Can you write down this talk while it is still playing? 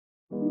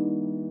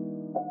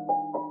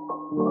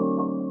Hey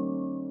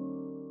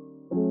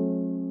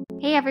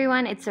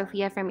everyone, it's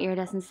Sophia from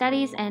Iridescent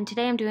Studies, and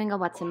today I'm doing a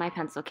What's in My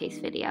Pencil Case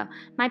video.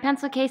 My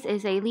pencil case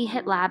is a Lee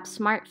Hit Lab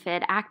Smart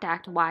Fit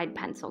Act Wide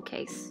pencil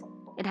case.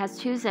 It has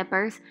 2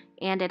 zippers,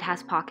 and it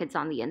has pockets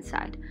on the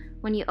inside.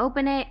 When you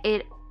open it,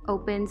 it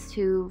opens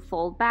to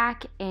fold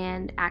back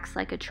and acts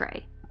like a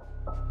tray.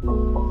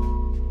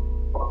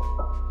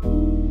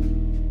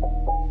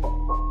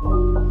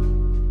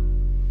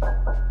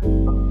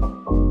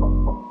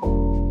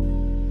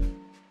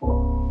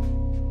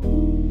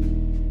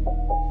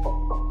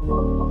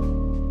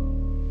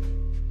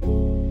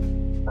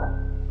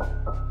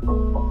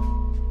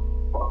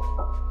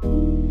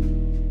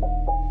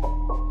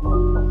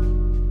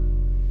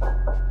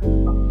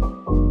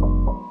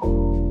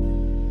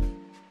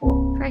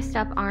 First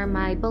up are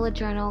my bullet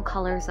journal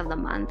colors of the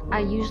month. I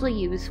usually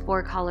use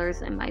 4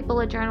 colors in my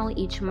bullet journal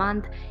each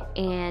month,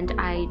 and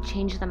I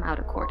change them out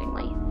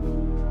accordingly.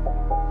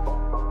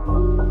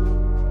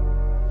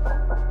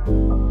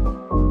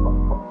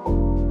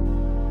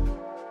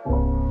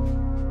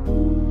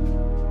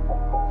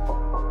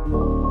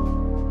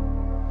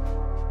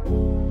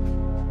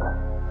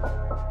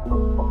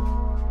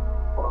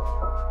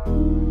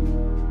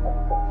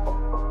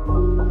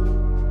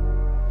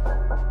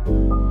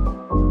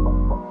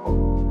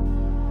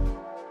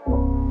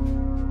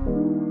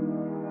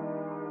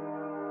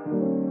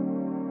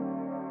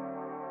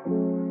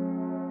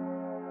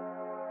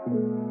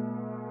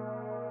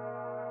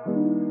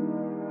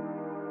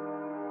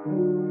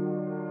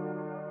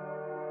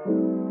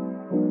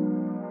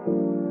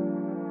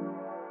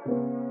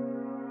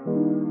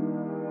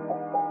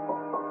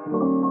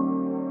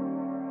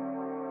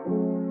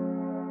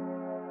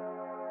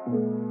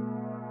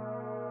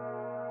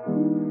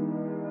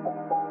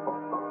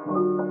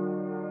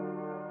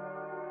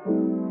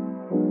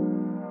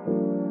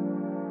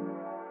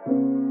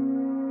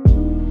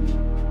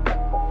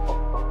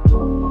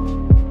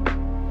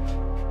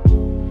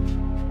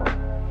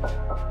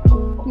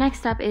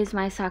 Next up is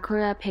my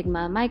Sakura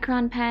Pigma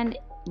Micron pen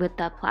with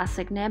the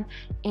plastic nib,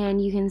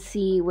 and you can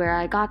see where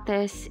I got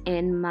this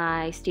in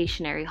my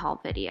stationery haul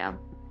video.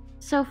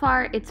 So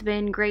far, it's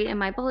been great in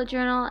my bullet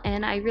journal,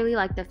 and I really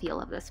like the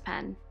feel of this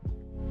pen.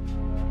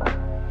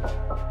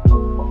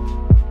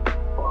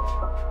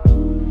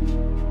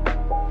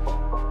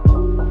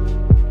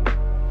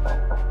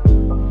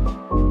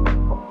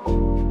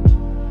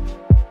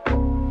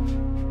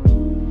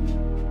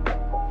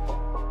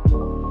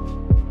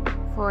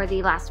 For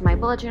the last of my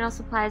bullet journal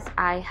supplies,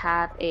 I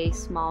have a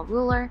small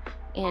ruler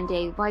and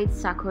a white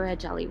Sakura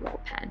Jelly Roll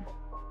pen.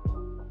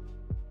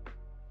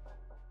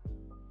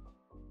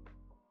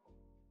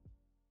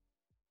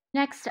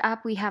 Next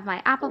up, we have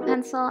my Apple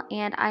Pencil,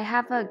 and I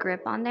have a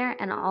grip on there,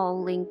 and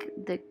I'll link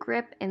the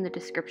grip in the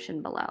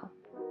description below.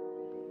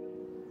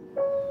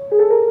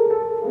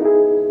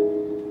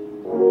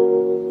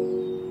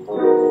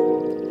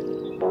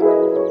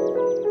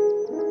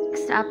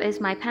 Next up is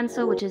my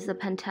pencil, which is the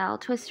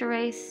Pentel Twist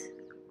Erase.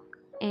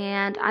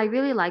 And I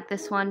really like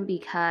this one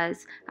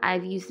because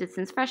I've used it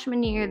since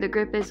freshman year. The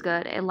grip is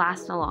good, it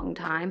lasts a long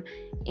time,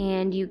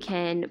 and you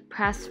can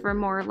press for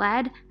more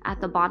lead at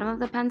the bottom of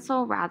the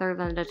pencil rather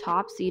than the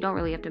top, so you don't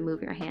really have to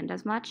move your hand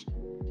as much.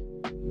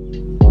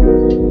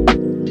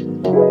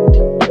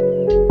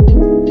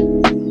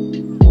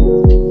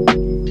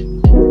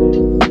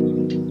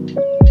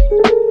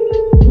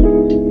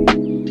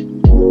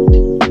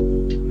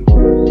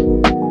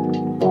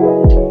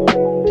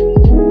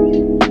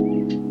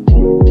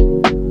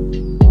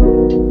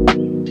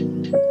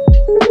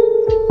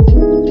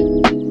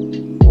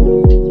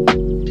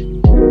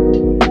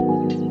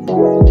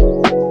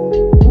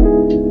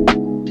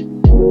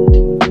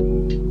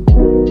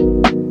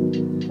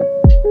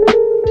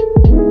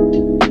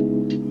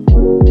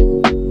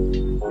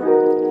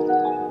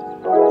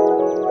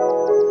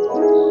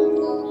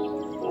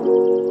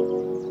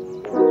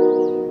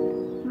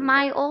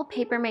 My old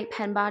Papermate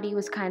pen body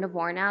was kind of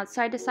worn out,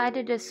 so I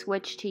decided to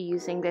switch to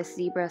using this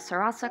Zebra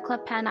Sarasa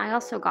clip pen I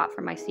also got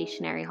for my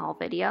stationery haul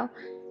video.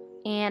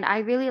 And I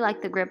really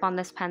like the grip on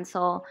this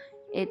pencil.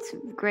 It's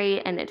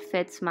great, and it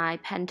fits my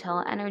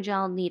Pentel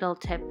Energel needle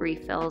tip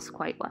refills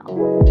quite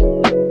well.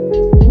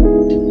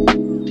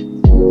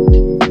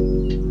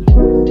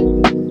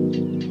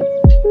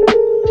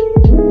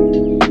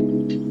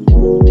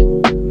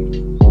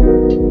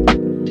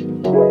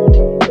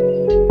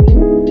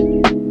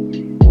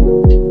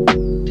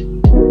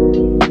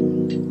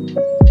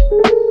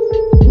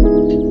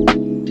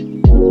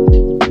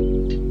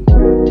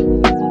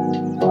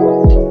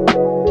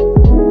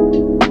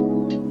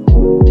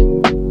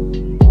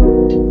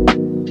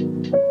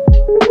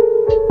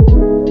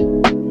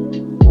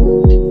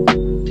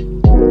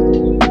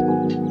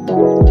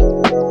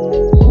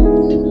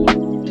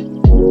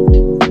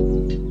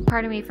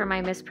 Pardon me for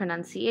my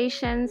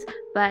mispronunciations,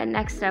 but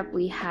next up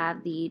we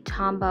have the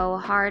Tombow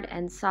Hard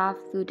and Soft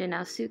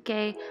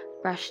Fudenosuke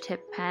brush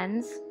tip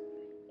pens.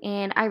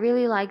 And I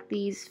really like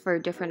these for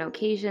different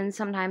occasions.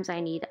 Sometimes I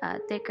need a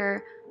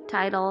thicker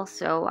title,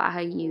 so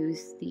I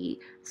use the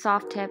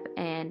soft tip,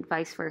 and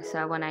vice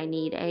versa. When I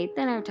need a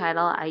thinner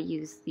title, I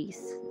use the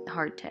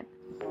hard tip.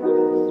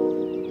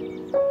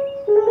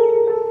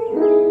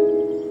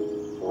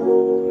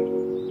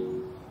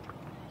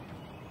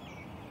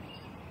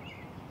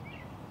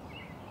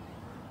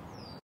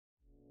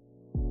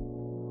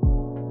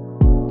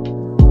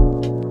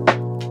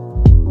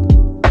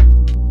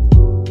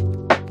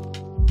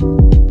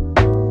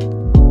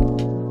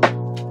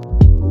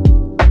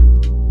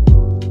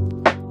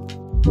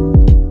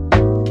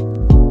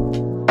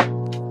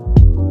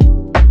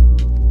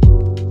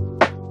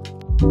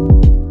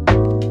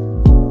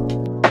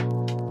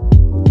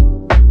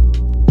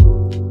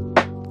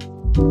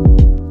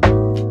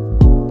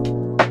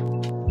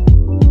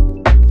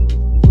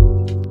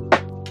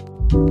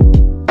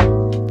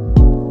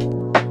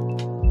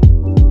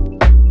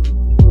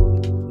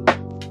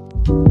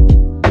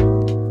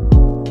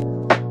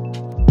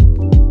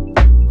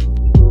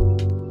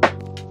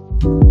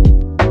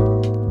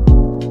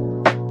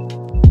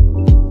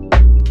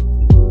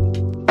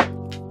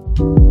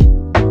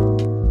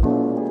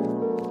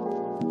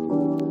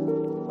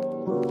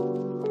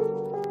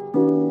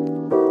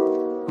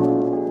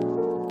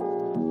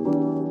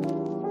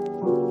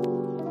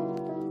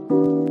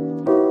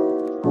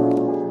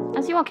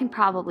 As you all can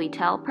probably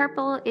tell,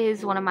 purple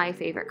is one of my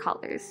favorite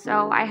colors,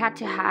 so I had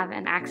to have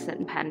an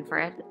accent pen for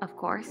it, of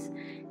course.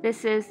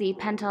 This is the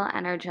Pentel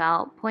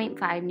Energel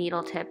 0.5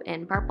 needle tip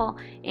in purple,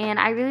 and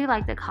I really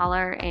like the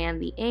color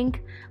and the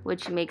ink,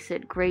 which makes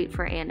it great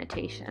for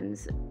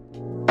annotations.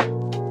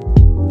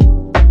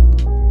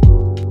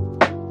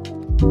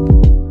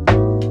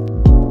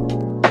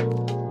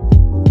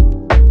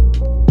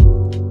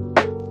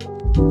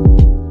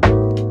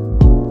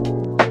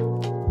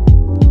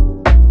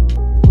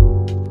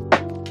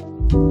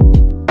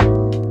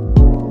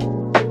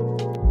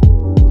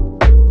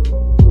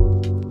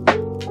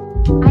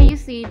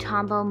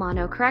 Tombow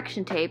mono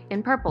correction tape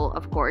in purple,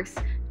 of course,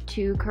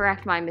 to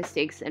correct my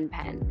mistakes in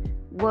pen.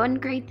 One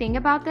great thing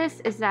about this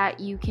is that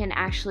you can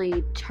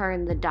actually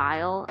turn the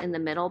dial in the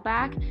middle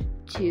back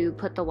to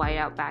put the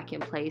whiteout back in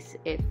place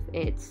if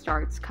it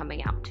starts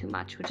coming out too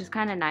much, which is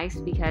kind of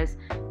nice because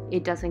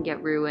it doesn't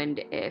get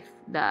ruined if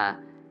the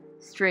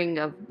string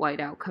of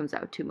whiteout comes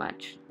out too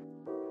much.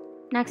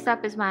 Next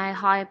up is my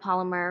high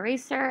polymer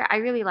eraser. I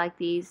really like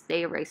these,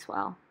 they erase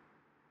well.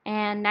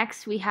 And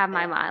next we have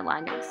my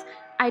mildliners.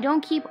 I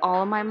don't keep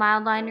all of my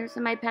mildliners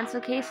in my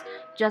pencil case,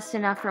 just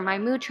enough for my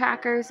mood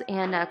trackers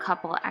and a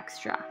couple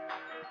extra.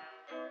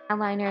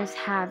 Mildliners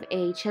have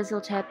a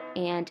chisel tip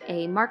and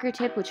a marker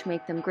tip, which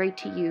make them great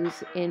to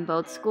use in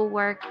both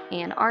schoolwork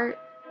and art.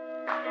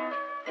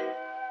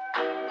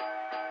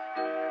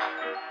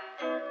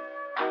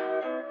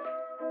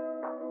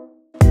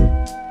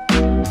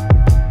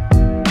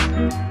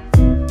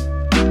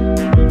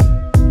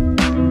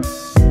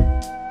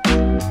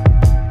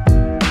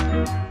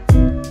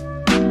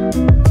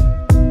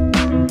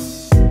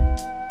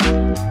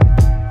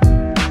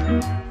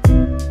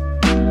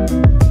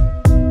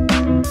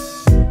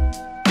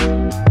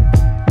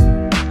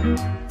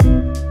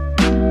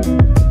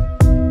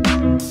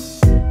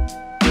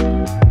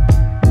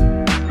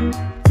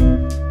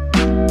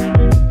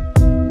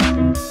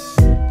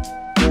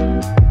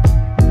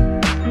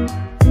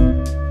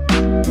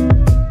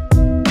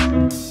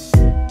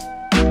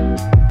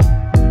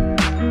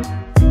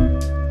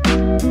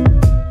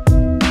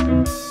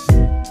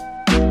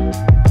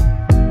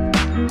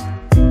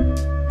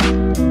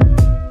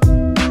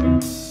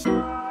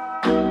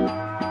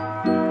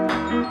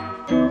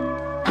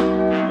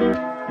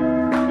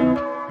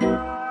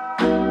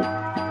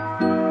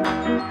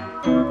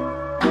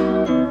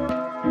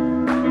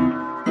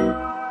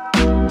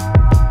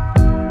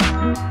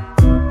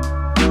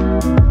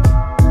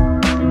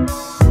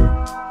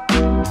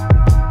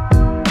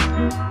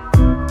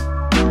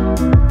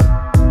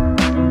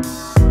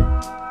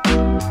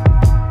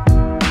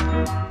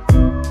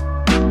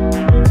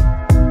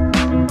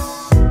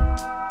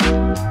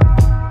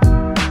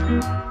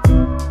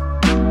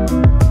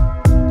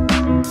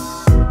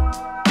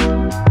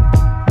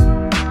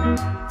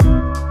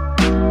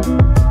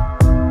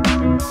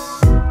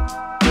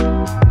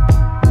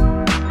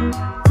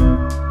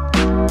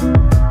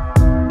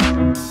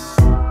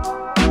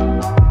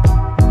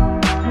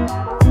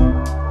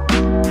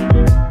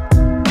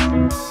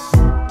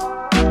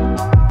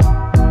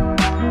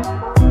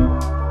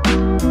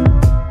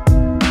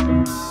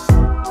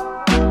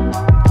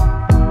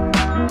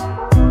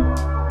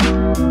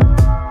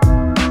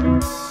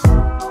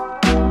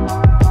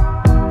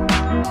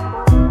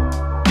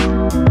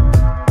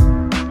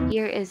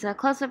 A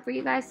close-up for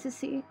you guys to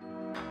see.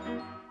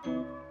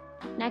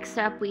 Next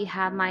up we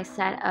have my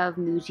set of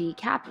Muji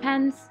cap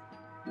pens.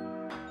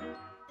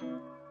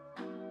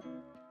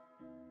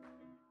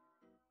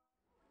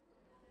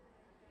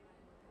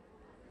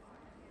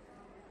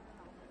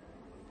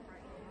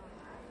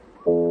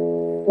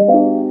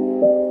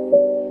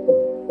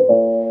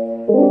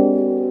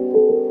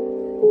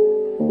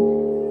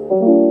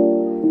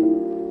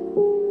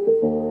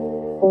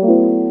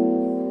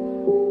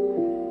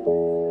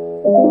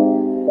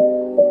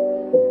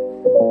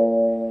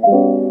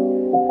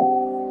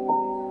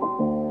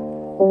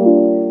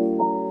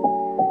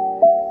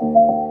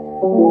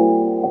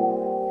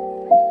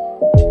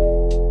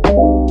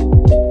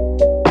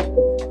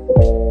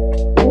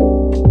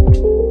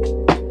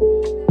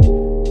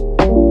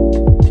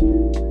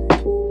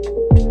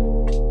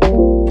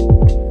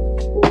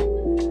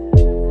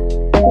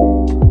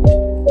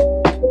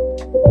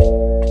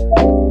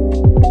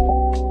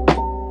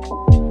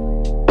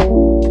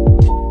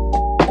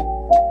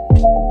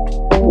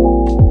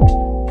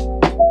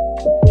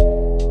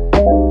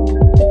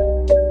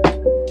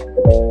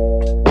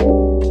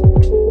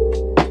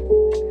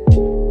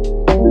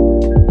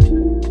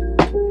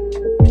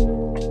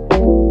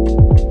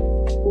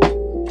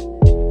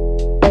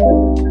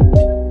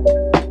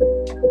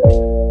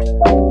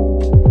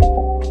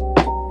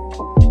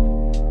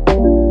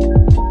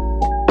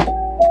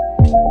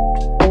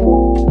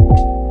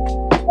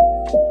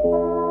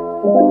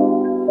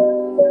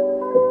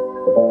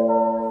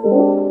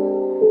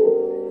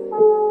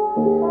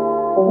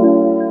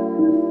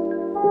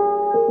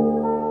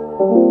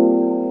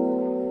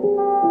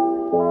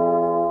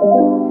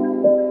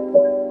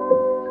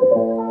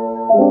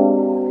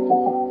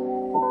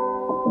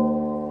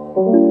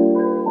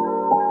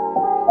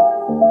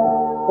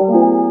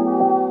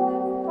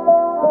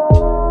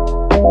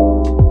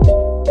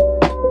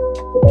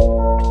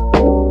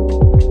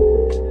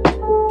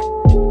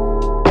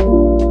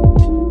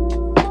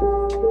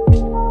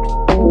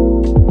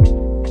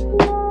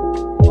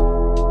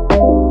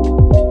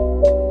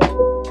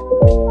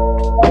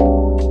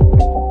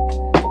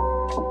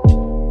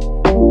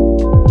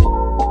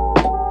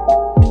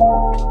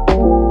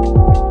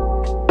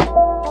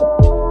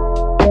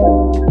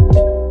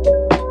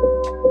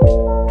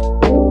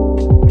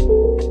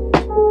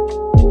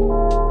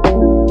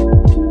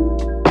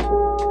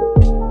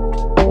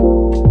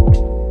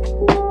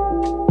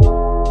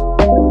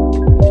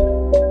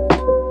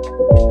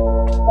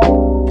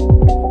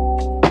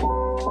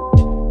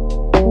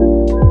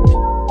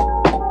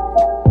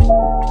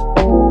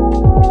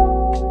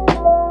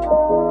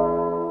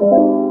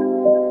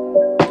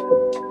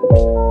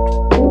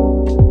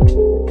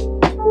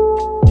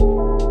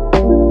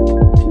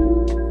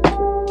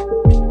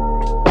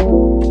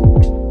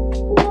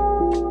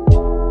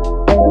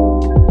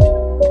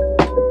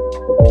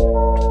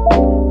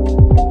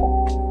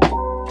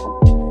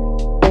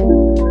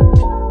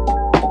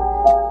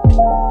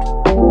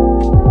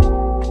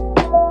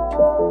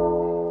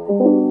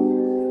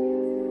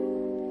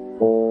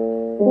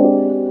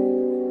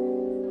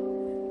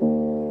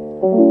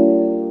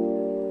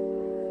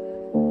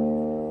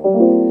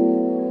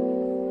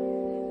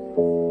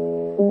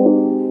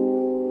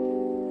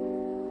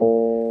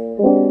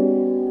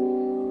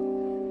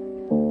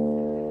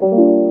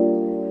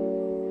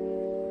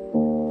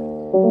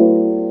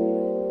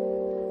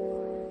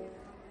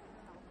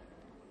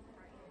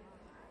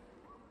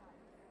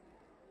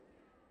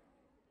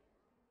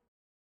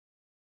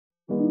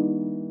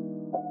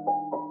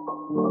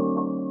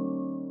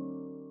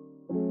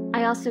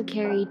 I also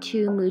carry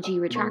two Muji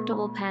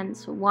retractable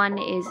pens. One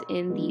is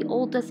in the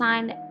old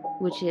design,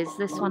 which is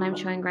this one I'm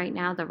showing right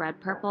now, the red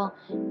purple,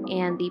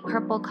 and the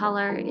purple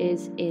color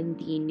is in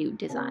the new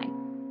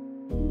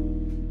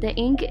design. The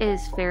ink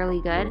is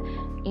fairly good,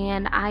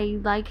 and I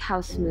like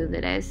how smooth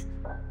it is,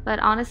 but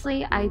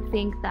honestly, I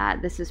think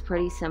that this is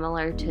pretty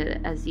similar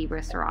to a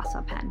Zebra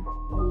Sarasa pen.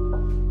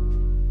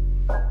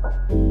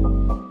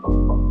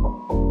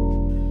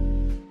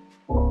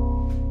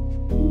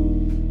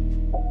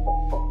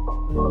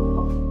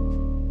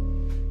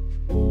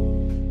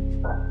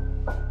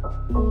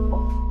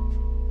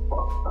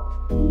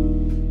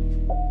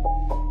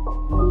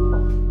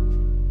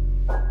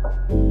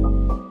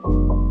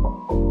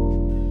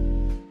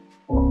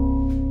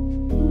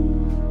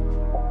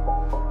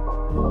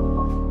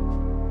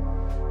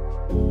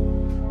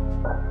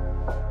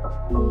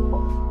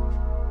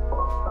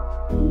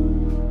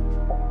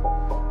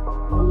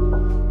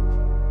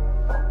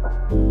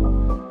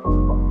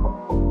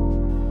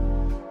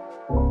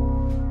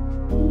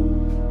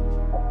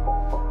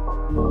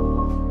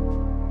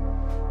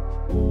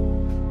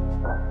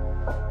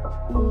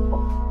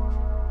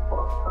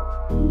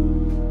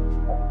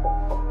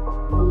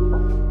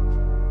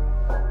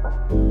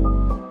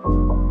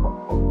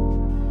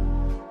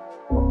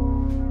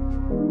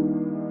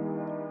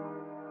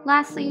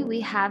 Lastly, we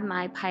have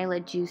my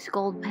Pilot Juice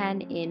Gold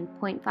pen in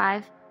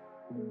 0.5,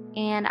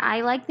 and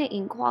I like the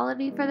ink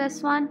quality for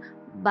this one,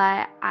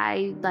 but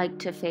I like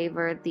to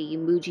favor the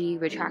Muji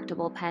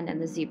retractable pen and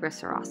the Zebra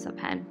Sarasa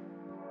pen.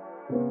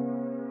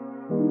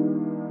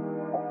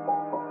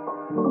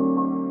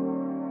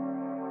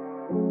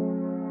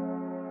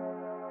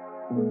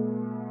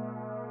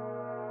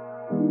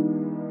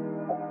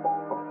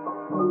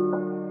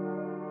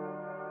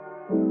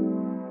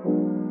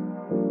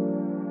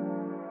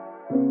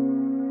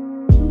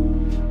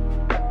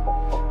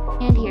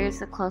 And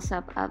here's a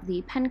close-up of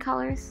the pen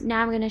colors.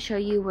 Now I'm going to show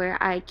you where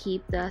I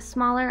keep the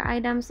smaller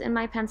items in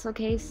my pencil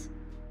case.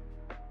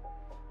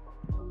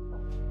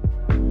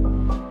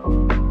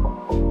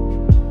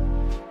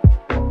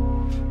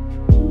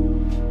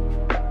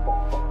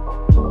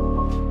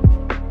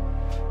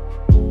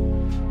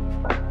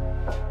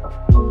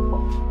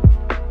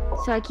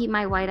 So I keep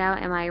my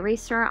whiteout and my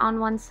eraser on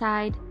one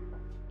side,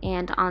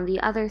 and on the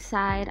other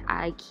side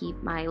I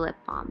keep my lip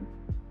balm.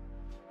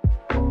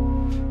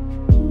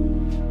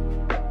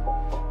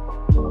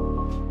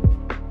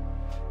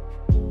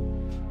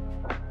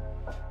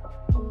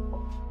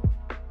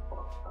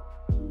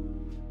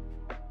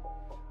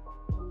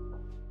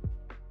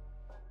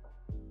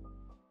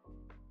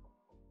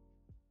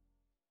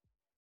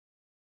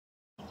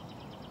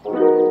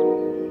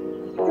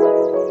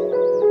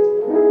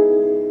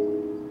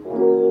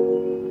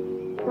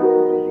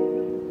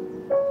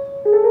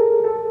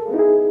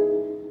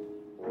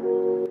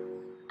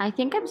 I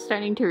think I'm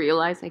starting to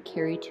realize I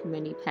carry too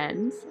many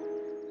pens,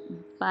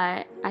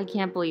 but I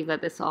can't believe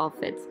that this all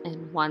fits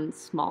in one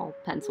small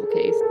pencil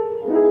case.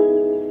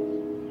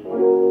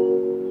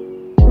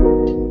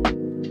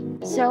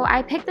 So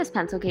I picked this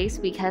pencil case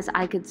because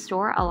I could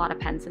store a lot of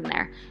pens in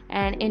there,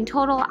 and in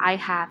total I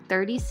have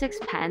 36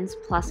 pens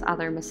plus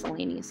other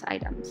miscellaneous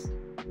items.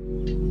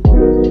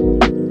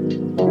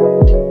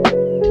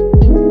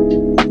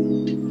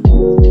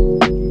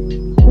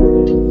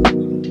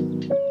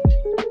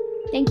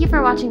 Thank you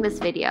for watching this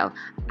video.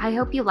 I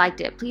hope you liked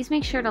it. Please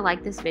make sure to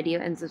like this video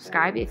and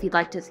subscribe if you'd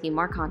like to see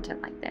more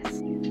content like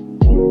this.